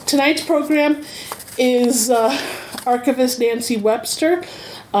Tonight's program is archivist Nancy Webster.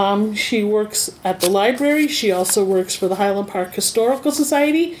 She works at the library. She also works for the Highland Park Historical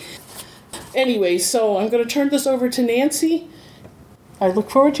Society. Anyway, so I'm going to turn this over to Nancy. I look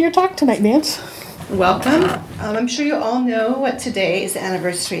forward to your talk tonight, Nance. Welcome. I'm sure you all know what today is the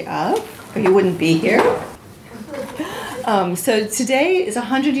anniversary of, or you wouldn't be here. So today is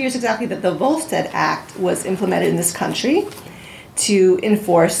 100 years exactly that the Volstead Act was implemented in this country to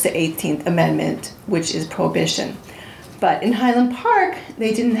enforce the 18th Amendment, which is prohibition. But in Highland Park,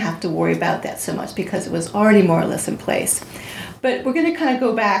 they didn't have to worry about that so much because it was already more or less in place. But we're going to kind of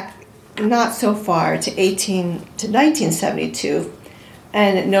go back not so far to 1972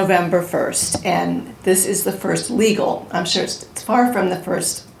 and November 1st. And this is the first legal, I'm sure it's far from the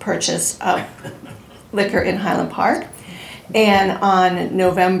first purchase of liquor in Highland Park. And on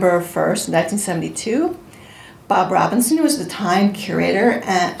November 1st, 1972, Bob Robinson, who was at the time curator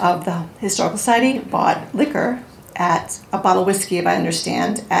of the Historical Society, bought liquor at a bottle of whiskey, if I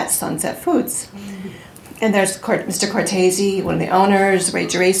understand, at Sunset Foods. And there's Mr. Cortese, one of the owners, Ray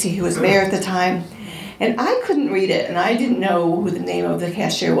Geraci, who was mayor at the time. And I couldn't read it, and I didn't know who the name of the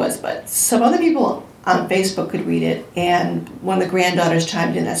cashier was, but some other people on Facebook could read it, and one of the granddaughters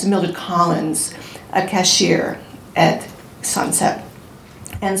chimed in as Mildred Collins, a cashier at Sunset.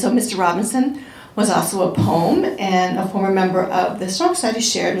 And so Mr. Robinson was also a poem, and a former member of the Historical Society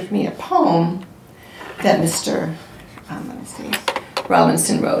shared with me a poem that Mr.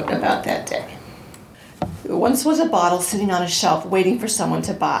 Robinson wrote about that day. There once was a bottle sitting on a shelf waiting for someone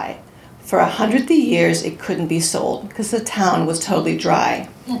to buy. For 100 years it couldn't be sold because the town was totally dry.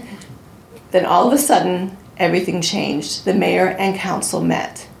 Then all of a sudden everything changed. The mayor and council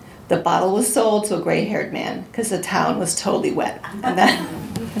met. The bottle was sold to a gray-haired man because the town was totally wet. And that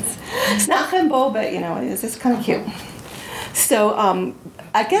it's not Rimbaud, but it's kind of cute. So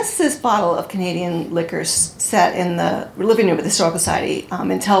I guess this bottle of Canadian liquor sat in the living room of the Historical Society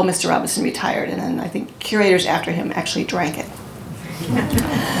until Mr. Robinson retired, and then I think curators after him actually drank it.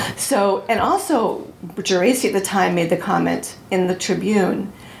 So, and also Geraci at the time made the comment in the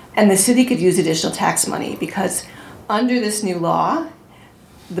Tribune, and the city could use additional tax money because under this new law,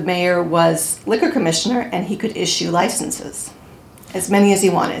 the mayor was liquor commissioner and he could issue licenses, as many as he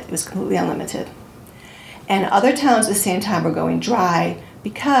wanted. It was completely unlimited. And other towns at the same time were going dry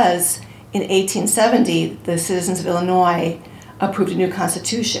because in 1870, the citizens of Illinois approved a new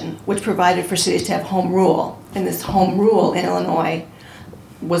constitution which provided for cities to have home rule. And this home rule in Illinois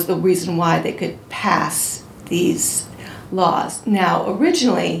was the reason why they could pass these laws. Now,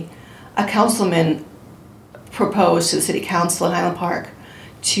 originally, a councilman proposed to the city council in Highland Park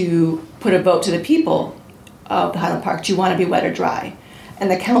to put a vote to the people of the Highland Park, do you want to be wet or dry? And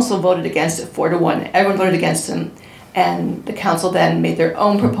the council voted against it 4-1. Everyone voted against him. And the council then made their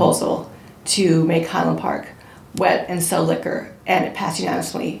own proposal to make Highland Park wet and sell liquor. And it passed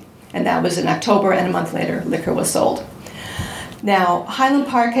unanimously. And that was in October, and a month later, liquor was sold. Now, Highland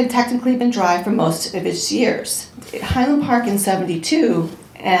Park had technically been dry for most of its years. Highland Park in 72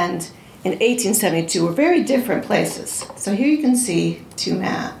 and in 1872 were very different places. So here you can see two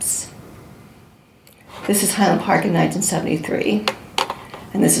maps. This is Highland Park in 1973.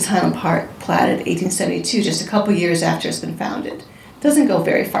 And this is Highland Park, platted 1872, just a couple years after it's been founded. It doesn't go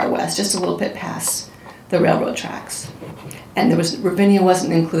very far west, just a little bit past the railroad tracks. And Ravinia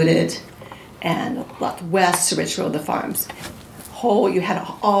wasn't included, and a lot west to Rich Road, the farms. You had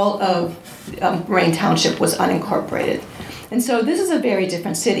all of Moraine Township was unincorporated. And so this is a very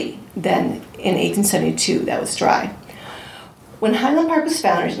different city than in 1872 that was dry. When Highland Park was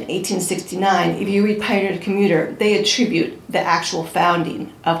founded in 1869, if you read Pioneer Commuter, they attribute the actual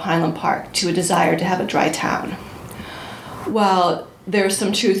founding of Highland Park to a desire to have a dry town. While there's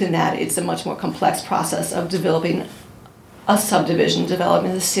some truth in that, it's a much more complex process of developing a subdivision,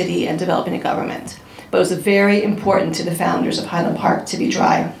 developing a city, and developing a government. But it was very important to the founders of Highland Park to be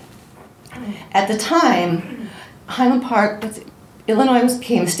dry. At the time, Highland Park, Illinois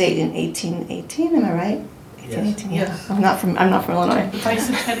became a state in 1818, am I right? 1818, yes. Yeah. I'm not from Illinois. The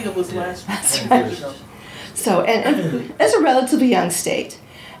bicentennial was last week. That's right. So, and it's a relatively young state.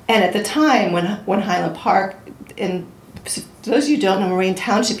 And at the time when Highland Park, and for those of you who don't know, Moraine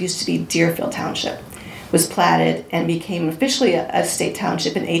Township used to be Deerfield Township, was platted and became officially a state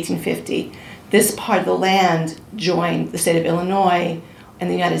township in 1850. This part of the land joined the state of Illinois and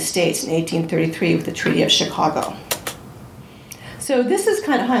the United States in 1833 with the Treaty of Chicago. So this is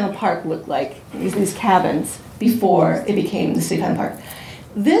kind of Highland Park looked like, these cabins, before it became the city of Highland Park.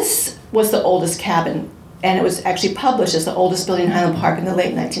 This was the oldest cabin, and it was actually published as the oldest building in Highland Park in the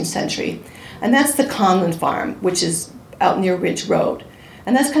late 19th century. And that's the Conlin Farm, which is out near Ridge Road.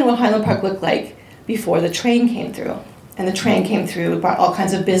 And that's kind of what Highland Park looked like before the train came through. And the train came through, it brought all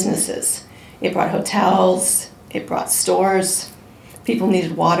kinds of businesses. It brought hotels, it brought stores. People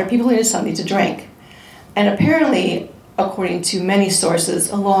needed water, people needed something to drink. And apparently, according to many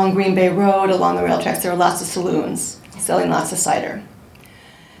sources, along Green Bay Road, along the rail tracks, there were lots of saloons selling lots of cider.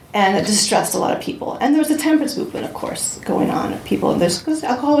 And it distressed a lot of people. And there was a temperance movement, of course, going on. Because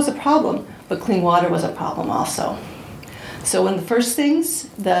alcohol was a problem, but clean water was a problem also. So one of the first things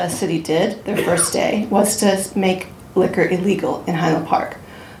the city did, their first day, was to make liquor illegal in Highland Park.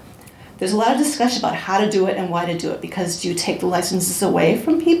 There's a lot of discussion about how to do it and why to do it, because do you take the licenses away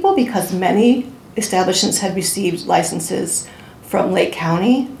from people? Because many establishments had received licenses from Lake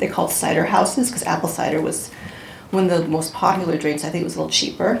County. They called cider houses, because apple cider was one of the most popular drinks. I think it was a little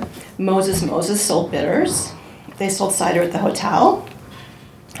cheaper. Moses sold bitters. They sold cider at the hotel.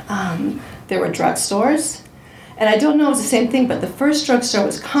 There were drugstores. And I don't know if it's the same thing, but the first drugstore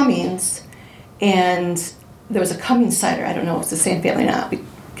was Cummings, and there was a Cummings cider. I don't know if it's the same family or not. We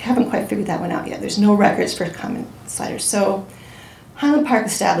haven't quite figured that one out yet. There's no records for Cummings cider. So Highland Park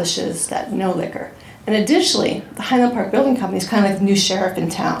establishes that no liquor. And additionally, the Highland Park Building Company is kind of like the new sheriff in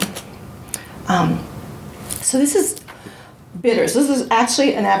town. So this is bitters. This is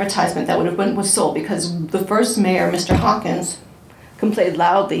actually an advertisement that was sold because the first mayor, Mr. Hawkins, complained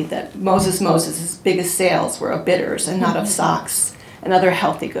loudly that Moses' biggest sales were of bitters and not of socks and other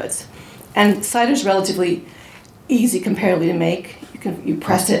healthy goods. And cider's relatively easy comparatively to make. You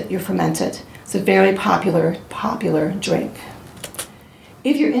press it, you ferment it. It's a very popular drink.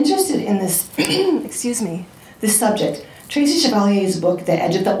 If you're interested in this, this subject, Tracy Chevalier's book, The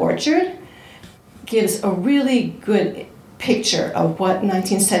Edge of the Orchard, gives a really good picture of what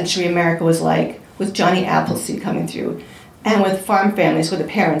 19th century America was like with Johnny Appleseed coming through and with farm families where the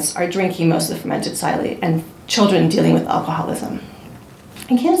parents are drinking most of the fermented cider and children dealing with alcoholism.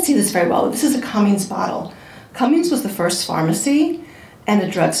 I can't see this very well. This is a Cummings bottle. Cummings was the first pharmacy and a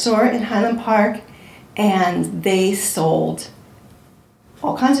drugstore in Highland Park, and they sold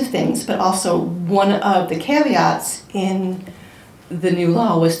all kinds of things, but also one of the caveats in the new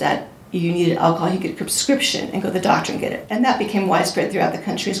law was that you needed alcohol, you get a prescription and go to the doctor and get it. And that became widespread throughout the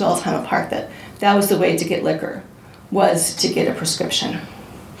country as well as Highland Park, that was the way to get liquor, was to get a prescription.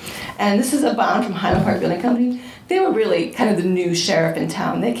 And this is a bond from Highland Park Building Company. They were really kind of the new sheriff in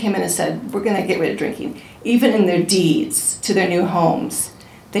town. They came in and said, we're going to get rid of drinking. Even in their deeds to their new homes,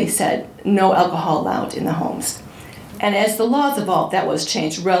 they said no alcohol allowed in the homes. And as the laws evolved, that was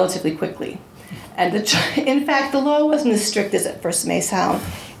changed relatively quickly. And in fact, the law wasn't as strict as it first may sound.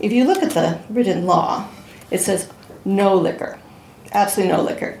 If you look at the written law, it says no liquor, absolutely no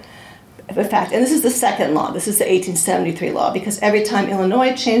liquor. In fact, and this is the second law, this is the 1873 law, because every time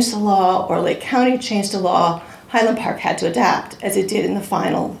Illinois changed the law or Lake County changed the law, Highland Park had to adapt, as it did in the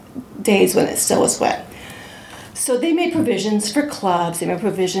final days when it still was wet. So they made provisions for clubs, they made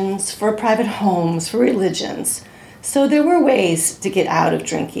provisions for private homes, for religions. So there were ways to get out of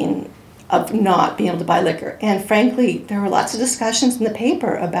drinking, of not being able to buy liquor. And frankly, there were lots of discussions in the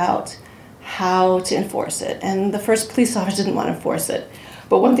paper about how to enforce it. And the first police officer didn't want to enforce it.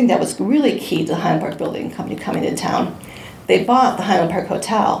 But one thing that was really key to the Highland Park Building Company coming into town, they bought the Highland Park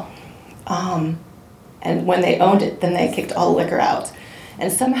Hotel. And when they owned it, then they kicked all the liquor out.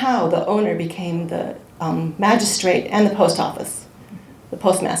 And somehow the owner became the magistrate and the post office, the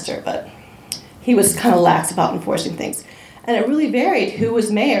postmaster. But he was kind of lax about enforcing things. And it really varied who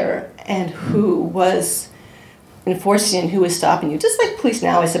was mayor and who was enforcing and who was stopping you. Just like police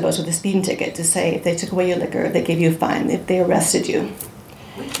now, I suppose, with a speeding ticket to say if they took away your liquor, they gave you a fine, if they arrested you.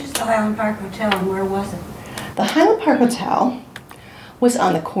 Which is the Highland Park Hotel and where was it? The Highland Park Hotel was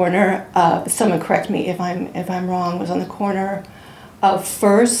on the corner of, someone correct me if I'm wrong, was on the corner of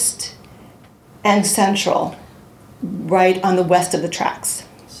First and Central, right on the west of the tracks.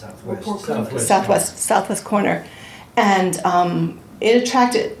 Southwest corner. And it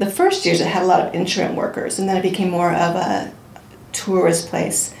attracted, the first years it had a lot of insurance workers, and then it became more of a tourist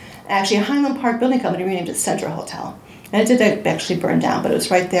place. Actually, Highland Park Building Company renamed it Central Hotel. And it did actually burn down, but it was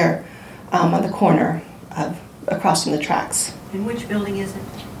right there on the corner across from the tracks. And which building is it?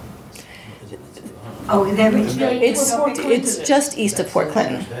 Oh, there it is. It's just east of Fort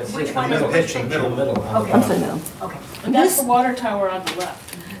Clinton. Which one is which? Middle. Okay. Up the middle. Okay. And that's the water tower on the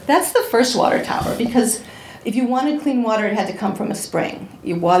left. That's the first water tower, because if you wanted clean water, it had to come from a spring.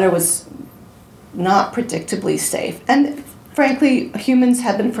 Your water was not predictably safe. And frankly, humans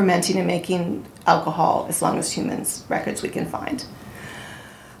have been fermenting and making alcohol as long as humans' records we can find.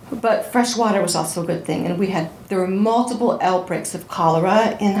 But fresh water was also a good thing. And there were multiple outbreaks of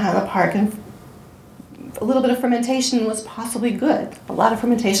cholera in Highland Park, and a little bit of fermentation was possibly good. A lot of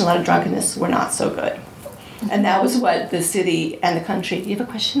fermentation, a lot of drunkenness were not so good. And that was what the city and the country... Do you have a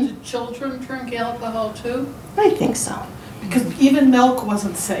question? Did children drink alcohol too? I think so. Because even milk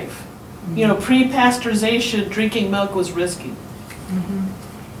wasn't safe. You know, pre-pasteurization, drinking milk was risky.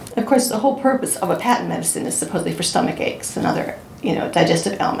 Of course, the whole purpose of a patent medicine is supposedly for stomach aches and other,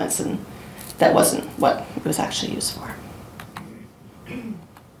 digestive ailments, and that wasn't what it was actually used for.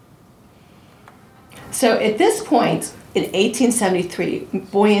 So at this point, in 1873,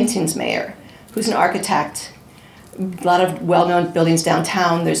 Boynton's mayor, who's an architect, a lot of well-known buildings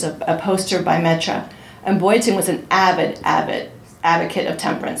downtown, there's a poster by Metra, and Boynton was an avid advocate of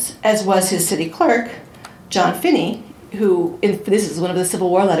temperance, as was his city clerk, John Finney, who, this is one of the Civil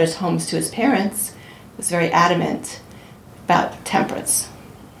War letters home to his parents, was very adamant about temperance.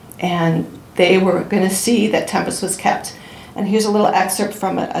 And they were going to see that temperance was kept. And here's a little excerpt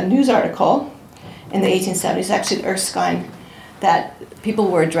from a news article in the 1870s, actually Erskine, that people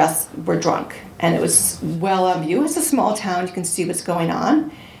were drunk. And it was well on view. It's a small town, you can see what's going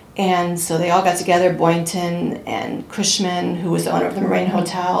on. And so they all got together, Boynton and Cushman, who was the owner of the Moraine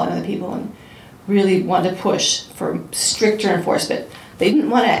Hotel, and other people, and really wanted to push for stricter enforcement. They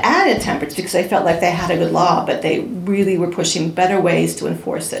didn't want to add a temperance because they felt like they had a good law, but they really were pushing better ways to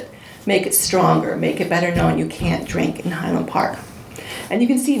enforce it. Make it stronger, make it better known you can't drink in Highland Park. And you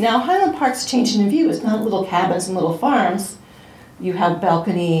can see now Highland Park's changing in view. It's not little cabins and little farms. You have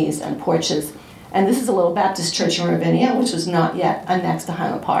balconies and porches. And this is a little Baptist church in Ravinia, which was not yet annexed to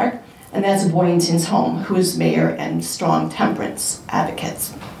Highland Park. And that's Boynton's home, who's mayor and strong temperance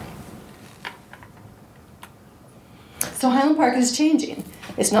advocates. So Highland Park is changing.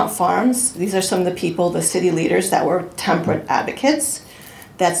 It's not farms. These are some of the people, the city leaders that were temperate advocates.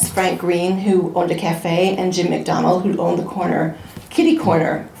 That's Frank Green, who owned a cafe, and Jim McDonald, who owned the kitty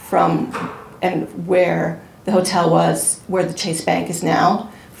corner from and where the hotel was, where the Chase Bank is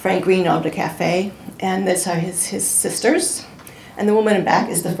now. Frank Green owned a cafe, and these are his sisters. And the woman in back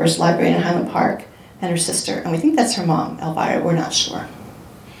is the first librarian in Highland Park, and her sister. And we think that's her mom, Elvira. We're not sure.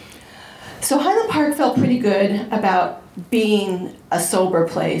 So Highland Park felt pretty good about being a sober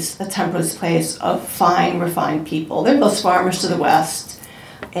place, a temperance place of fine, refined people. They're both farmers to the west.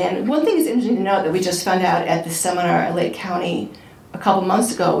 And one thing is interesting to note that we just found out at the seminar at Lake County a couple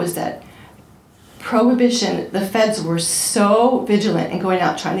months ago was that Prohibition, the feds were so vigilant in going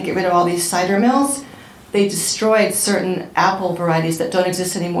out trying to get rid of all these cider mills, they destroyed certain apple varieties that don't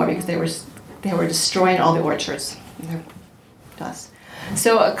exist anymore because they were destroying all the orchards. Dust.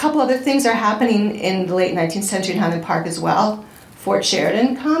 So a couple other things are happening in the late 19th century in Highland Park as well. Fort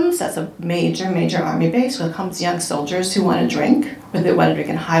Sheridan comes. That's a major army base where comes young soldiers who want to drink, whether they want to drink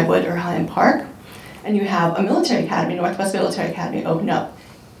in Highwood or Highland Park. And you have a military academy, Northwest Military Academy, open up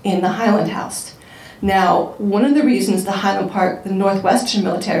in the Highland House. Now, one of the reasons the Northwestern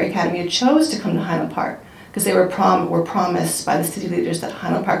Military Academy chose to come to Highland Park, because they were promised by the city leaders that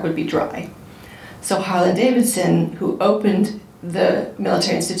Highland Park would be dry. So Harlan Davidson, who opened the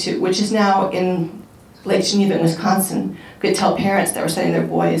Military Institute, which is now in Lake Geneva in Wisconsin, could tell parents that were sending their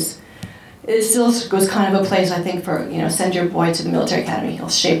boys, it still was kind of a place, I think, for, send your boy to the military academy, he'll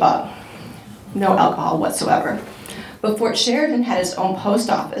shape up. No alcohol whatsoever. But Fort Sheridan had its own post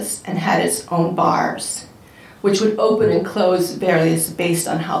office and had its own bars, which would open and close various based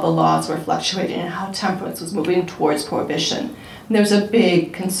on how the laws were fluctuating and how temperance was moving towards prohibition. And there was a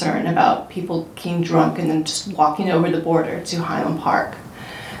big concern about people getting drunk and then just walking over the border to Highland Park.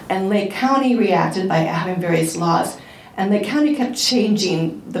 And Lake County reacted by having various laws. And Lake County kept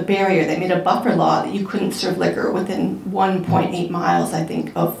changing the barrier. They made a buffer law that you couldn't serve liquor within 1.8 miles, I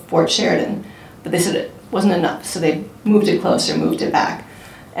think, of Fort Sheridan. But they said it wasn't enough, so they moved it closer, moved it back.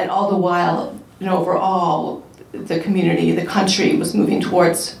 And all the while, overall, the community, the country was moving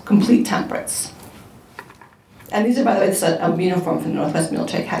towards complete temperance. And these are, by the way, this is a uniform from the Northwest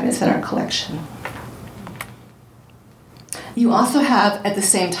Military Academy. It's in our collection. You also have, at the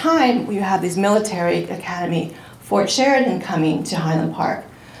same time, you have these military academy, Fort Sheridan coming to Highland Park.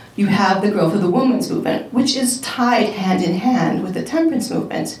 You have the growth of the women's movement, which is tied hand in hand with the temperance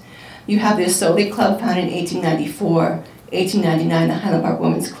movement. You have the Asoli Club founded in 1894, 1899, the Highland Park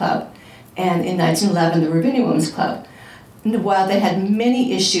Women's Club, and in 1911, the Ravinia Women's Club. And while they had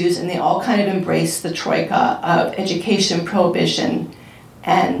many issues, and they all kind of embraced the troika of education, prohibition,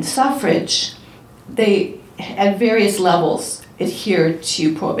 and suffrage, they, at various levels, adhered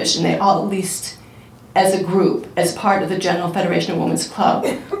to prohibition. They all, at least as a group, as part of the General Federation of Women's Club,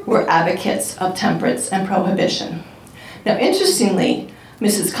 were advocates of temperance and prohibition. Now, interestingly,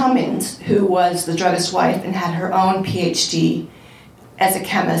 Mrs. Cummings, who was the druggist's wife and had her own PhD as a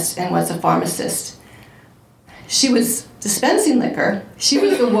chemist and was a pharmacist, She was dispensing liquor. She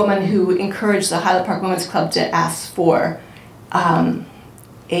was the woman who encouraged the Highland Park Women's Club to ask for to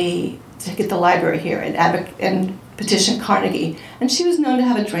get the library here and petition Carnegie. And she was known to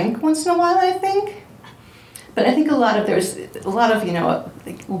have a drink once in a while, I think. But I think there's a lot of,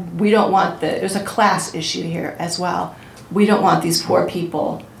 like, we don't want there's a class issue here as well. We don't want these poor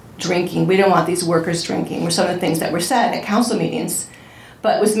people drinking. We don't want these workers drinking, were some of the things that were said at council meetings.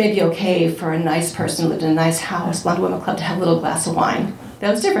 But it was maybe okay for a nice person who lived in a nice house, London Women's Club, to have a little glass of wine.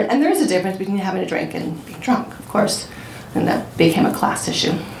 That was different. And there is a difference between having a drink and being drunk, of course. And that became a class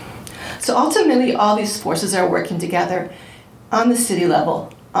issue. So ultimately, all these forces are working together on the city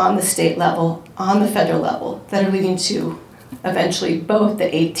level, on the state level, on the federal level, that are leading to eventually both the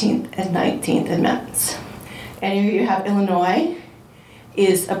 18th and 19th Amendments. And here you have Illinois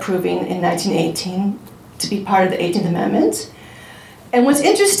is approving in 1918 to be part of the 18th Amendment. And what's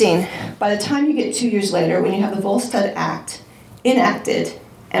interesting, by the time you get 2 years later, when you have the Volstead Act enacted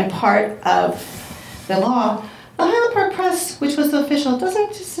and part of the law, the Highland Park Press, which was the official, doesn't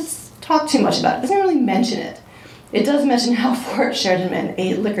just talk too much about it, doesn't really mention it. It does mention how Fort Sheridan men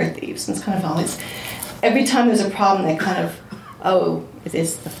ate liquor thieves, and it's kind of always, every time there's a problem, they kind of, it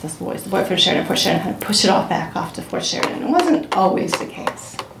is the boys, the boy from Sheridan, Fort Sheridan, kind of push it off to Fort Sheridan. It wasn't always the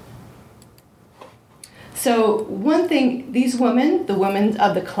case. So one thing, these women, the women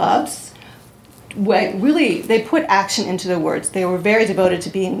of the clubs, really, they put action into their words. They were very devoted to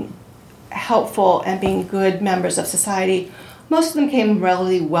being helpful and being good members of society. Most of them came from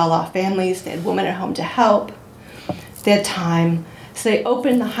relatively well-off families. They had women at home to help. They had time. So they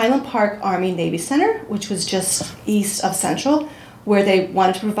opened the Highland Park Army Navy Center, which was just east of Central, where they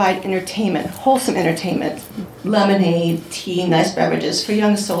wanted to provide entertainment, wholesome entertainment, lemonade, tea, nice beverages for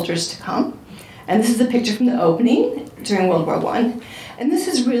young soldiers to come. And this is a picture from the opening during World War I. And this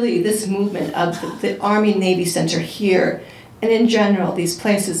is really this movement of the Army Navy Center here, and in general, these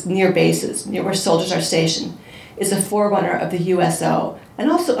places near bases, near where soldiers are stationed, is a forerunner of the USO, and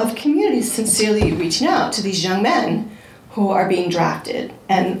also of communities sincerely reaching out to these young men who are being drafted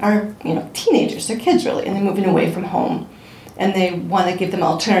and are, teenagers, they're kids really, and they're moving away from home. And they want to give them an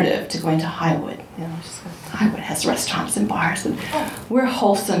alternative to going to Highwood. Highwood has restaurants and bars, and we're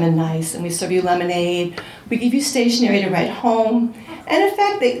wholesome and nice, and we serve you lemonade. We give you stationery to write home. And in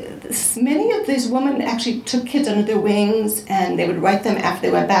fact, many of these women actually took kids under their wings, and they would write them after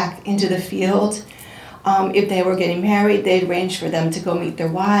they went back into the field. If they were getting married, they'd arrange for them to go meet their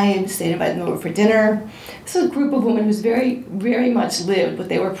wives. They'd invite them over for dinner. This is a group of women who's very, very much lived what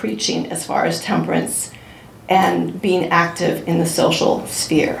they were preaching as far as temperance and being active in the social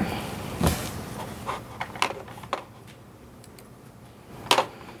sphere.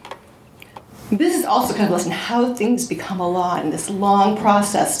 This is also kind of a lesson how things become a law in this long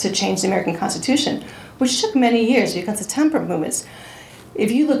process to change the American Constitution, which took many years because of temperance movements. If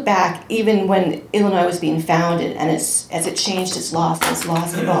you look back, even when Illinois was being founded and as it changed its laws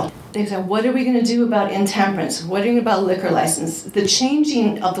evolved, they said, what are we going to do about intemperance? What are we going to do about liquor license? The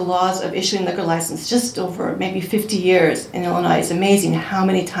changing of the laws of issuing liquor license just over maybe 50 years in Illinois is amazing how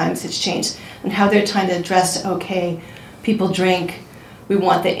many times it's changed and how they're trying to address, okay, people drink. We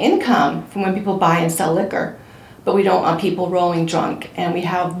want the income from when people buy and sell liquor, but we don't want people rolling drunk. And we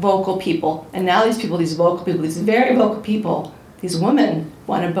have vocal people. And now these vocal people, these very vocal people, these women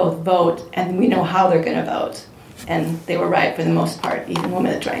want to both vote, and we know how they're going to vote. And they were right for the most part. Even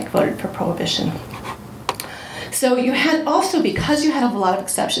women that drank voted for prohibition. So you had also, because you had a lot of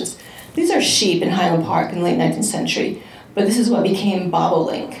exceptions, these are sheep in Highland Park in the late 19th century, but this is what became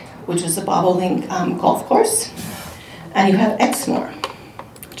Bobolink, which was the Bobolink golf course. And you have Exmoor,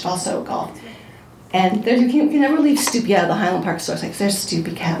 which also golf. And you can never leave Stoopy out of the Highland Park stores. Like there's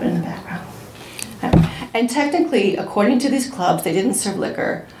Stoopy cabin in the background. And technically, according to these clubs, they didn't serve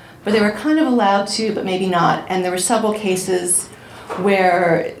liquor, but they were kind of allowed to, but maybe not. And there were several cases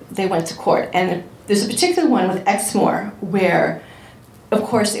where they went to court. And there's a particular one with Exmoor where, of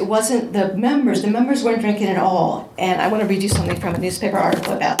course, it wasn't the members weren't drinking at all. And I want to read you something from a newspaper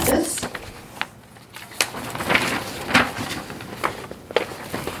article about this.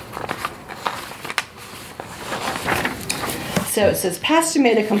 So it says, pastor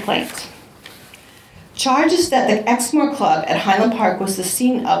made a complaint. Charges that the Exmoor Club at Highland Park was the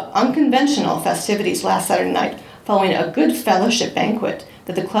scene of unconventional festivities last Saturday night following a good fellowship banquet,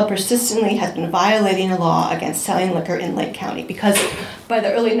 that the club persistently has been violating a law against selling liquor in Lake County. Because by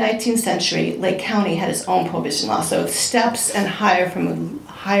the early 19th century, Lake County had its own prohibition law, so steps and higher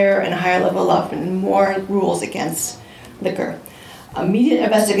and higher level law and more rules against liquor. Immediate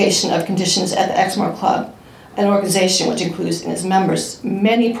investigation of conditions at the Exmoor Club an organization which includes in its members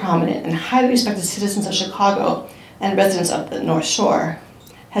many prominent and highly respected citizens of Chicago and residents of the North Shore,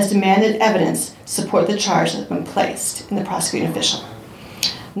 has demanded evidence to support the charge that has been placed in the prosecuting official.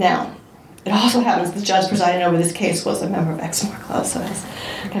 Now, it also happens the judge presiding over this case was a member of Exmoor Club, so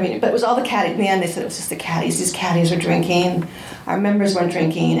but it was all the caddies. In the end, they said it was just the caddies. These caddies were drinking. Our members weren't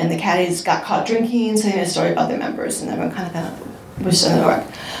drinking, and the caddies got caught drinking, so they made a story about their members, and everyone kind of wished them the work.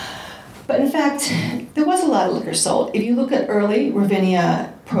 But in fact, there was a lot of liquor sold. If you look at early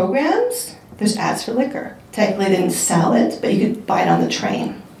Ravinia programs, there's ads for liquor. Technically, they didn't sell it, but you could buy it on the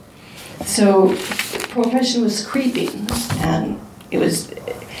train. So prohibition was creeping, and it was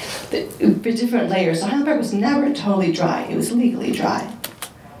for different layers. So Highland Park was never totally dry. It was legally dry.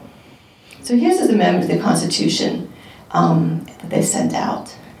 So here's this amendment to the Constitution that they sent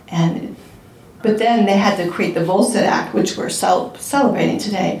out. But then they had to create the Volstead Act, which we're celebrating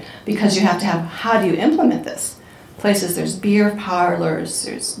today, because you have to have, how do you implement this? Places, there's beer parlors,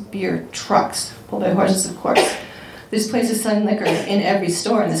 there's beer trucks, pulled by horses, of course. There's places selling liquor in every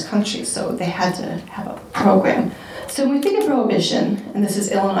store in this country, so they had to have a program. So when we think of prohibition, and this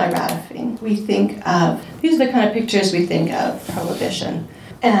is Illinois ratifying, we think of, these are the kind of pictures we think of prohibition.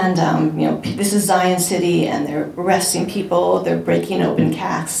 And, this is Zion City, and they're arresting people, they're breaking open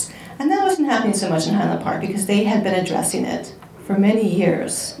casks. And that wasn't happening so much in Highland Park because they had been addressing it for many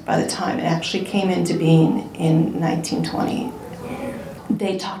years by the time it actually came into being in 1920.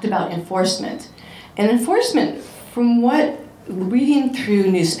 They talked about enforcement. And enforcement, from what, reading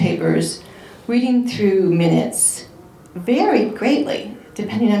through newspapers, reading through minutes, varied greatly,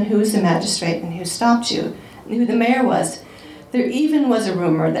 depending on who was the magistrate and who stopped you, and who the mayor was. There even was a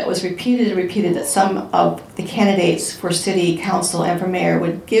rumor that was repeated that some of the candidates for city council and for mayor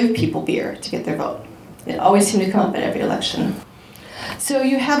would give people beer to get their vote. It always seemed to come up at every election. So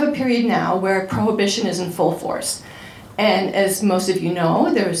you have a period now where prohibition is in full force. And as most of you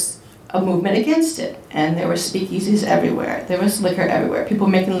know, there was a movement against it. And there were speakeasies everywhere. There was liquor everywhere. People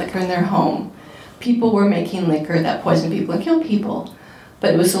making liquor in their home. People were making liquor that poisoned people and killed people.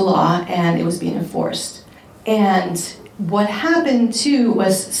 But it was the law and it was being enforced. And what happened too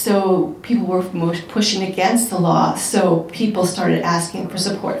was, so people were pushing against the law, so people started asking for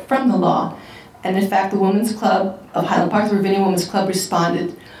support from the law. And in fact, the Women's Club of Highland Park, the Ravinia Women's Club,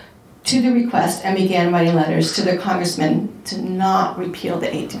 responded to the request and began writing letters to their congressmen to not repeal the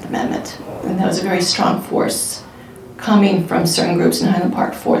 18th Amendment. And that was a very strong force coming from certain groups in Highland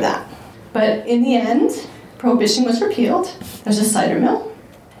Park for that. But in the end, prohibition was repealed. There's a cider mill.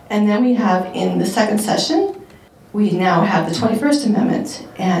 And then we have, in the second session, we now have the 21st Amendment,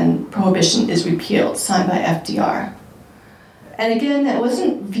 and prohibition is repealed, signed by FDR. And again, that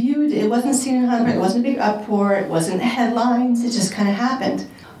wasn't viewed, it wasn't seen in Highland Park, it wasn't a big uproar, it wasn't headlines, it just kind of happened.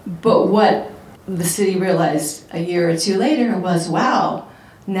 But what the city realized a year or two later was, wow,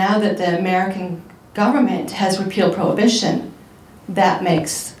 now that the American government has repealed prohibition, that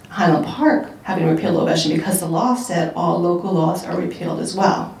makes Highland Park having repealed prohibition because the law said all local laws are repealed as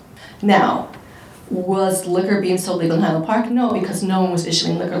well. Now, was liquor being sold legal in Highland Park? No, because no one was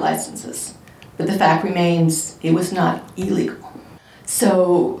issuing liquor licenses. But the fact remains, it was not illegal.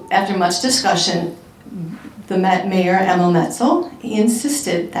 So after much discussion, the mayor, Emil Metzel, he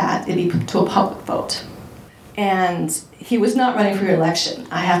insisted that it be put to a public vote. And he was not running for re-election,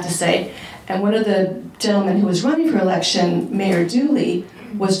 I have to say. And one of the gentlemen who was running for election, Mayor Dooley,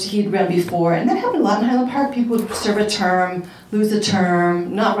 he'd run before, and that happened a lot in Highland Park. People would serve a term, lose a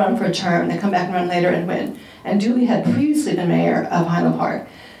term, not run for a term, then come back and run later and win. And Dooley had previously been mayor of Highland Park,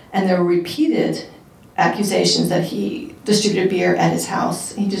 and there were repeated accusations that he distributed beer at his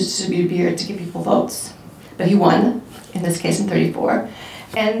house. He distributed beer to give people votes. But he won, in this case in '34.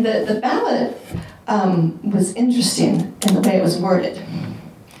 And the ballot was interesting in the way it was worded.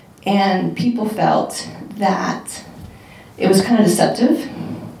 And people felt that it was kind of deceptive.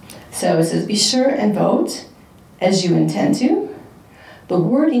 So it says, be sure and vote as you intend to. The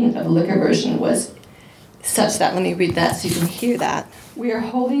wording of the liquor version was such that, let me read that so you can hear that. We are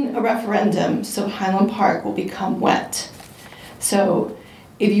holding a referendum so Highland Park will become wet. So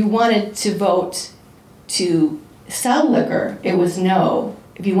if you wanted to vote to sell liquor, it was no.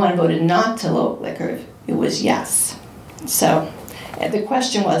 If you wanted to vote not to liquor, it was yes. So the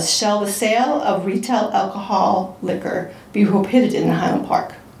question was, shall the sale of retail alcohol liquor be prohibited in Highland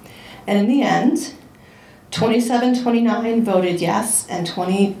Park? And in the end, 2729 voted yes and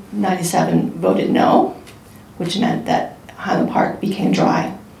 2097 voted no, which meant that Highland Park became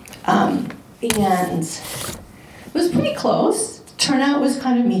dry. And it was pretty close. Turnout was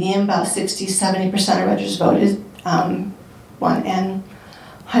kind of medium, about 60-70% of registrants voted and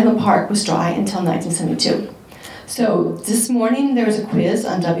Highland Park was dry until 1972. So this morning there was a quiz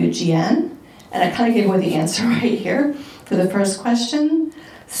on WGN, and I kind of gave away the answer right here for the first question.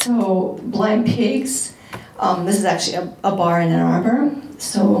 So Blind Pigs, this is actually a bar in Ann Arbor.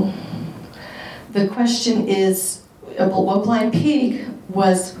 So the question is, what Blind Pig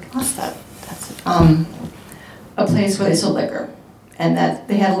was, what's that? That's a place where they sold liquor, and that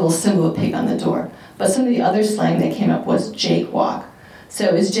they had a little symbol of pig on the door. But some of the other slang that came up was Jake Walk.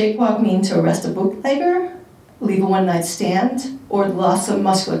 So is Jake Walk mean to arrest a bootlegger, leave a one-night stand, or loss of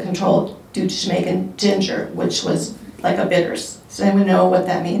muscular control due to Jamaican ginger, which was like a bitters? Does anyone know what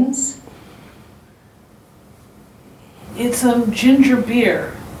that means? It's ginger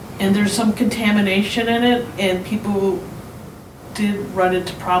beer, and there's some contamination in it, and people did run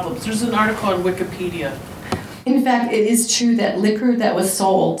into problems. There's an article on Wikipedia. In fact, it is true that liquor that was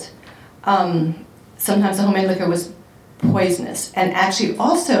sold, sometimes the homemade liquor was poisonous. And actually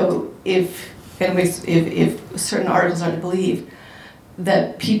also, if certain articles are to believe,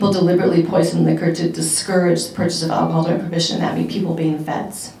 that people deliberately poison liquor to discourage the purchase of alcohol during prohibition, and that means people being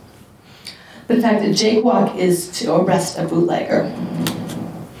feds. But in fact, a Jake Walk is to arrest a bootlegger.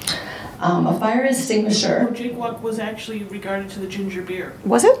 A fire extinguisher. Jake Walk was actually regarded to the ginger beer.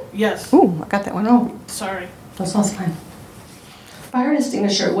 Was it? Yes. Ooh, I got that one wrong. Sorry. That's fine. Fire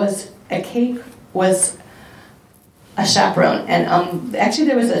extinguisher was a cake, was a chaperone. And actually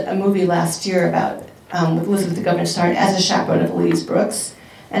there was a movie last year about, with Elizabeth the Governor starring as a chaperone of Louise Brooks.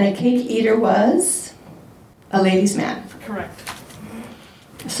 And a cake eater was a ladies' man. Correct.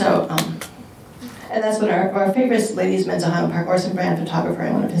 So, and that's what our favorite ladies' men's Ohio Park Orson Brand photographer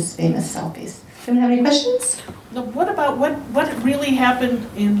and one of his famous selfies. Anyone have any questions? Now, what about what really happened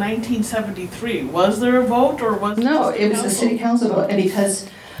in 1973? Was there a vote, or was No, it it was the city council vote, and because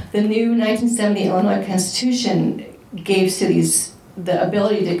the new 1970 Illinois Constitution gave cities the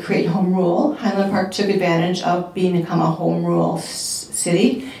ability to create home rule, Highland Park took advantage of becoming a home rule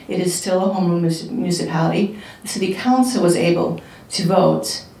city. It is still a home rule municipality. The city council was able to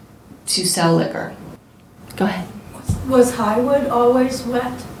vote to sell liquor. Go ahead. Was Highwood always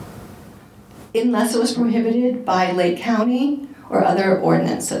wet? Unless it was prohibited by Lake County or other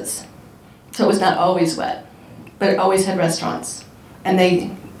ordinances. So it was not always wet, but it always had restaurants. And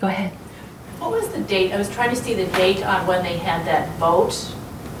they, go ahead. What was the date? I was trying to see the date on when they had that vote.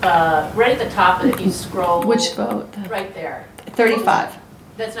 Right at the top, if you scroll. Which vote? Right there. 35.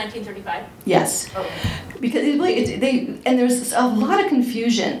 That's 1935? Yes. Okay. Because and there was a lot of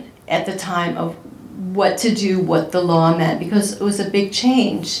confusion at the time of what to do, what the law meant, because it was a big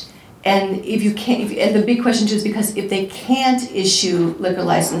change. And if you can't, and the big question too is because if they can't issue liquor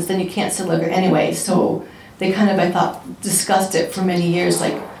license, then you can't sell liquor anyway. So they kind of, I thought, discussed it for many years,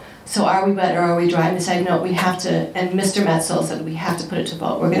 like, so are we wet or are we dry? And decided, no, we have to, and Mr. Metzel said we have to put it to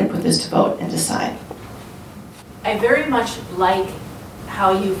vote. We're going to put this to vote and decide. I very much like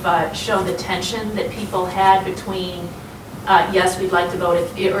how you've shown the tension that people had between, yes, we'd like to vote,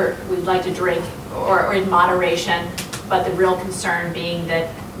 or we'd like to drink, or in moderation, but the real concern being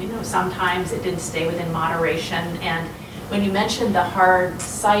that, you know, sometimes it didn't stay within moderation. And when you mentioned the hard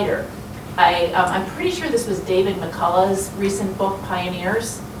cider, I'm pretty sure this was David McCullough's recent book,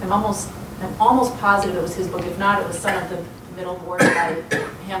 Pioneers. I'm almost positive it was his book. If not, it was Son of the Middle Border by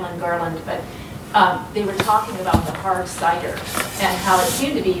Hamlin Garland. But they were talking about the hard cider and how it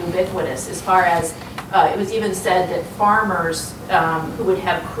seemed to be ubiquitous as far as it was even said that farmers who would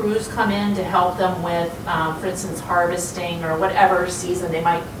have crews come in to help them with, for instance, harvesting or whatever season they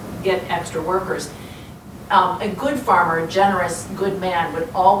might get extra workers. A good farmer, a generous, good man would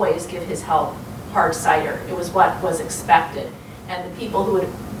always give his help hard cider. It was what was expected. And the people who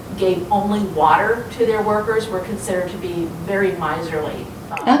gave only water to their workers were considered to be very miserly.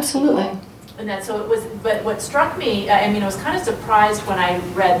 Absolutely. People. And that, so it was, but what struck me, I mean, I was kind of surprised when I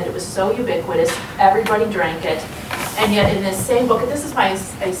read that it was so ubiquitous, everybody drank it, and yet in this same book, and this is why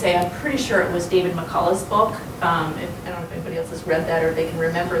I say I'm pretty sure it was David McCullough's book, I don't know if anybody else has read that or they can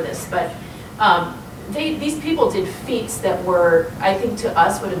remember this, but these people did feats that were, I think to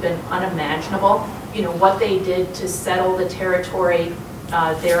us, would have been unimaginable. You know, what they did to settle the territory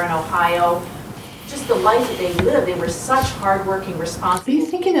there in Ohio, just the life that they lived. They were such hardworking, responsible. Are you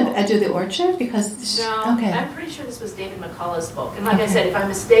thinking of Edge of the Orchard? Because no, okay. I'm pretty sure this was David McCullough's book. And like I said, if I'm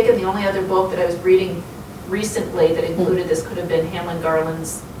mistaken, the only other book that I was reading recently that included this could have been Hamlin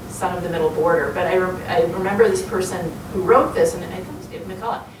Garland's Son of the Middle Border. But I remember this person who wrote this, and I think it was David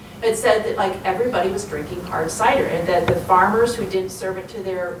McCullough. It said that like everybody was drinking hard cider, and that the farmers who didn't serve it to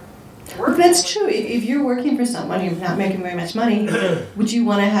their workers. That's true. If you're working for someone, you're not making very much money, would you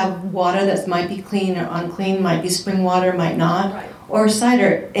want to have water that might be clean or unclean, might be spring water, might not, Right. or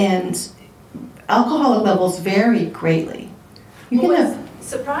cider? And alcoholic levels vary greatly. You can have, What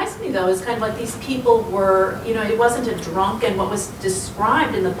surprised me though is kind of like these people were, it wasn't a drunken, what was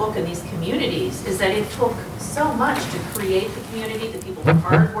described in the book in these communities is that it took so much to create the community, the people were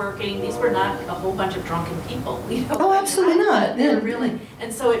hardworking, these were not a whole bunch of drunken people. oh, absolutely not. They're Yeah. really,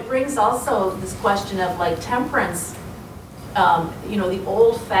 and so it brings also this question of like temperance, the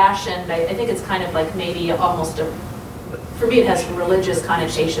old fashioned, I think it's kind of like maybe almost for me it has religious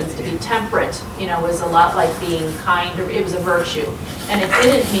connotations to be temperate, was a lot like being kind, or it was a virtue. And it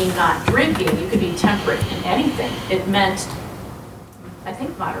didn't mean not drinking, you could be temperate in anything. It meant, I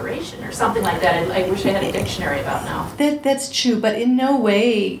think, moderation or something like that. I wish I had a dictionary about now. That's true, but in no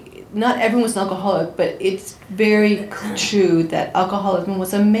way, not everyone was an alcoholic, but it's very true that alcoholism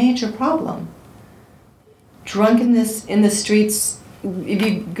was a major problem. Drunkenness in the streets, if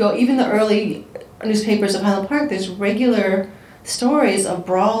you go, even the early newspapers of Highland Park, there's regular stories of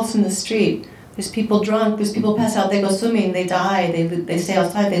brawls in the street. There's people drunk, there's people pass out, they go swimming, they die, they stay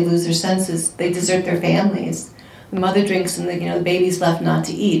outside, they lose their senses, they desert their families. The mother drinks and the baby's left not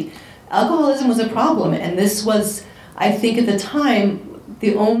to eat. Alcoholism was a problem, and this was, I think at the time,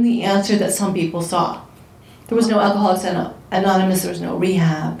 the only answer that some people saw. There was no Alcoholics Anonymous, there was no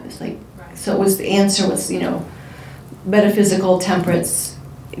rehab. It's like, so it was, the answer was, metaphysical temperance,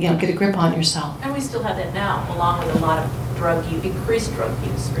 get a grip on yourself. And we still have that now, along with a lot of increased drug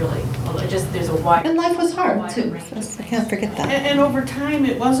use, really. There's a wide... And life was hard, wide too. range of I can't forget that. And over time,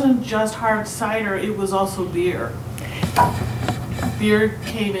 it wasn't just hard cider, it was also beer. Beer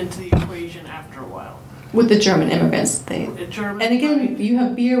came into the equation after a while. With the German immigrants, German, and again, right? you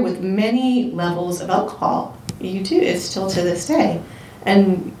have beer with many levels of alcohol. You do, it's still to this day.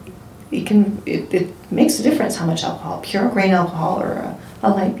 And it makes a difference how much alcohol, pure grain alcohol or a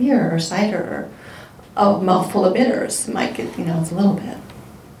light beer or cider or a mouthful of bitters might get, it's a little bit.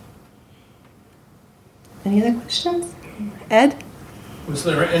 Any other questions? Ed? Was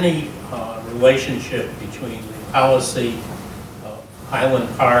there any relationship between the policy of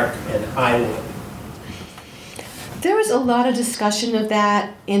Highland Park and Highwood? There was a lot of discussion of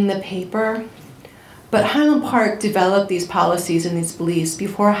that in the paper, but Highland Park developed these policies and these beliefs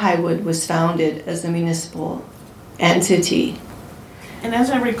before Highwood was founded as a municipal entity. And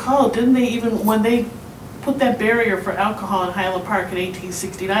as I recall, didn't they even, when they put that barrier for alcohol in Highland Park in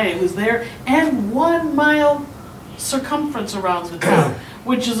 1869, it was there, and 1 mile circumference around the town,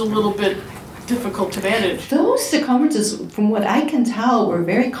 which is a little bit difficult to manage. Those circumferences, from what I can tell, were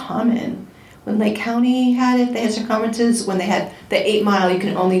very common. When Lake County had it, they had circumferences. When they had the 8 mile, you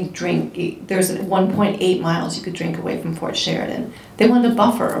can only drink, there's 1.8 miles you could drink away from Fort Sheridan. They wanted a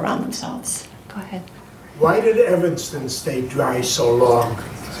buffer around themselves. Go ahead. Why did Evanston stay dry so long?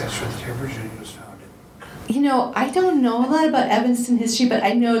 That's where the temperance union was founded. I don't know a lot about Evanston history, but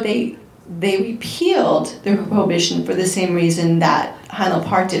I know they repealed the prohibition for the same reason that Highland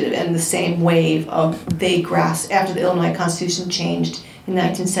Park did it, and the same wave of they grasped after the Illinois Constitution changed in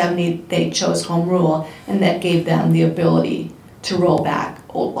 1970. They chose home rule, and that gave them the ability to roll back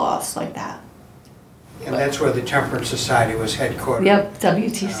old laws like that. And that's where the Temperance Society was headquartered. Yep,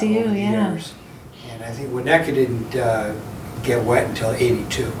 WTCU, over the yeah. years. And I think Winnetka didn't get wet until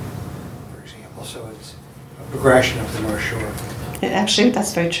 '82, for example. So it's a progression of the North Shore. Actually,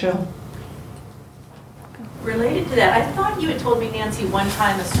 that's very true. Related to that, I thought you had told me, Nancy, one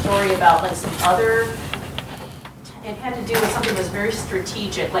time a story about like some other, it had to do with something that was very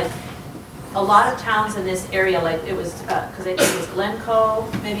strategic, like a lot of towns in this area, like it was, because I think it was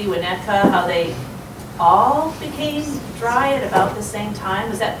Glencoe, maybe Winnetka, how they all became dry at about the same time.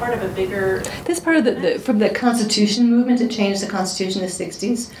 Was that part of a bigger? That's part of from the Constitution movement to change the Constitution in the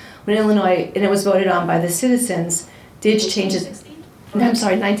 60s, when Illinois, and it was voted on by the citizens, did change it. 1860? I'm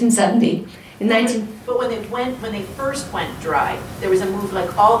sorry, 1970. But when they first went dry, there was a move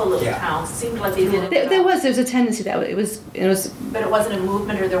like all the little Yeah. towns. It seemed like they did it. There was a tendency that it was. But it wasn't a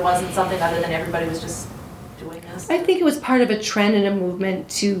movement, or there wasn't something other than everybody was just doing this. I think it was part of a trend and a movement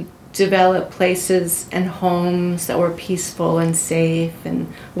to develop places and homes that were peaceful and safe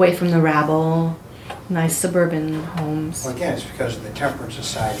and away from the rabble, nice suburban homes. Well, again, it's because of the Temperance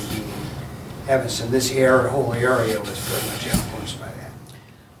Society being Evanston. This whole area was very much influenced by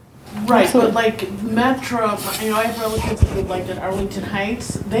that. Right, but like Metro, I have relatives that live like in Arlington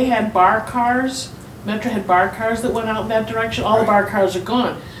Heights. They had bar cars. Metro had bar cars that went out in that direction. All the bar cars are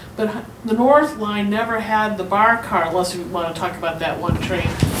gone. But the North Line never had the bar car, unless you want to talk about that one train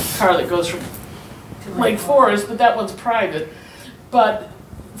car that goes from Lake Forest, but that one's private. But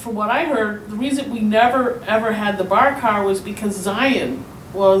from what I heard, the reason we never ever had the bar car was because Zion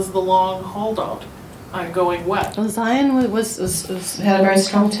was the long holdout. on going wet. Well, Zion had a very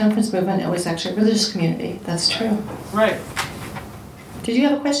strong temperance movement. It was actually a religious community. That's true. Right. Did you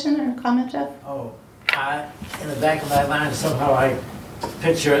have a question or a comment, Jeff? Oh, in the back of my mind, somehow I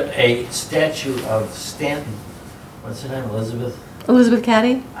picture a statue of Stanton. What's her name, Elizabeth? Elizabeth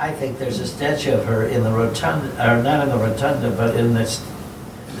Cady? I think there's a statue of her in the rotunda, or not in the rotunda, but in the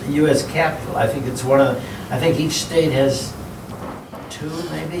U.S. Capitol. I think it's one of the, I think each state has two,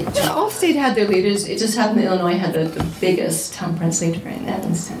 maybe? Two. Yeah, all state had their leaders. It just happened that Illinois had the biggest temperance leader in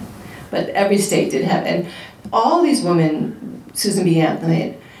Evanston. But every state did have, and all these women, Susan B.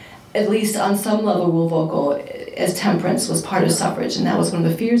 Anthony, at least on some level were vocal as temperance was part of suffrage, and that was one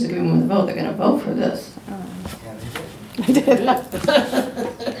of the fears of giving women the vote. They're going to vote for this.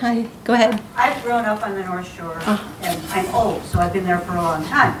 Hi, go ahead. I've grown up on the North Shore, and I'm old, so I've been there for a long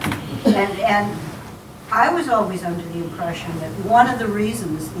time. And I was always under the impression that one of the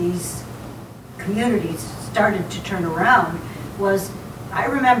reasons these communities started to turn around was, I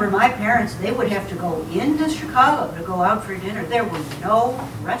remember my parents, they would have to go into Chicago to go out for dinner. There were no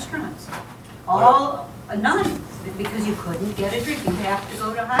restaurants. None, because you couldn't get a drink. You have to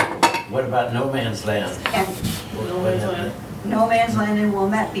go to Highland. What about No Man's Land? And No Man's Land in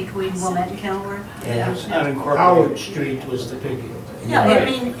Wilmette, between Wilmette and Kenilworth. Yeah, it's not Howard Street was the big deal. Yeah, I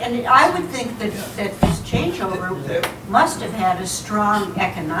mean, and I would think that this changeover must have had a strong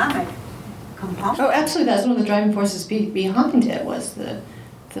economic component. Oh, absolutely. That's one of the driving forces behind it was the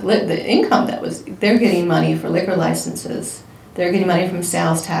income that was. They're getting money for liquor licenses. They're getting money from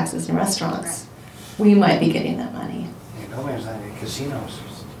sales taxes and restaurants. We might be getting that money. Yeah, No Man's Land in casinos.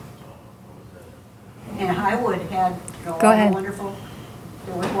 And Highwood had Go ahead. wonderful,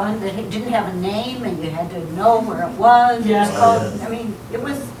 there was one that didn't have a name and you had to know where it was. Yes. It was called, I mean, it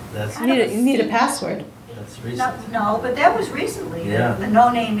was That's, kind of a You need a password. that's recent. No, but that was recently, Yeah. the No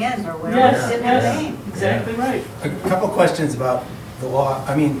Name Inn or whatever, Yes, it didn't have a yes. name. Exactly right. A couple questions about the law.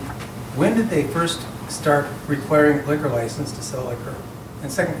 I mean, when did they first start requiring liquor license to sell liquor?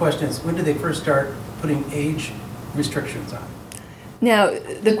 And second question is, when did they first start putting age restrictions on? Now,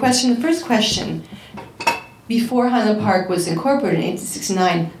 the first question, before Highland Park was incorporated in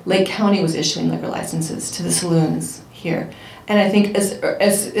 1869, Lake County was issuing liquor licenses to the saloons here. And I think as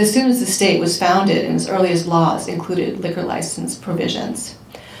soon as the state was founded and as early as laws included liquor license provisions.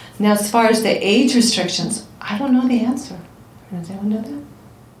 Now, as far as the age restrictions, I don't know the answer. Does anyone know that?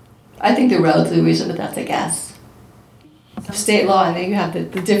 I think they're relatively reasonable, but that's a guess. State law, and then you have the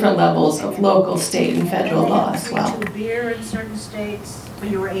different levels of local, state, and federal law as well. 3-2 beer in certain states.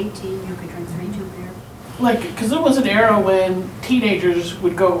 When you were 18, you could drink 3-2 beer. Like, because there was an era when teenagers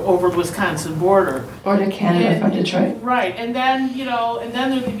would go over the Wisconsin border. Or to Canada from Detroit. Right, and then, and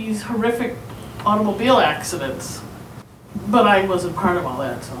then there'd be these horrific automobile accidents. But I wasn't part of all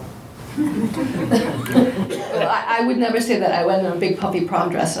that, so. Well, I would never say that I went in a big puffy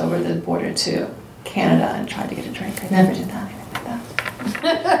prom dress over the border to Canada and tried to get a drink. I never did that.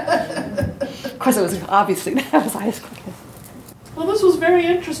 Of course, it was obviously that was high school. Well, this was very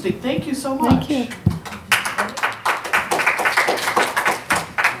interesting. Thank you so much. Thank you.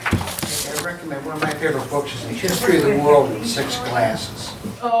 I recommend, one of my favorite books is The History of the World in 6 Glasses.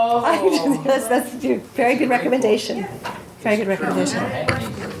 Oh. That's a very good recommendation. Very good recommendation.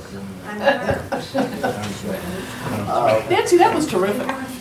 Nancy, that was terrific.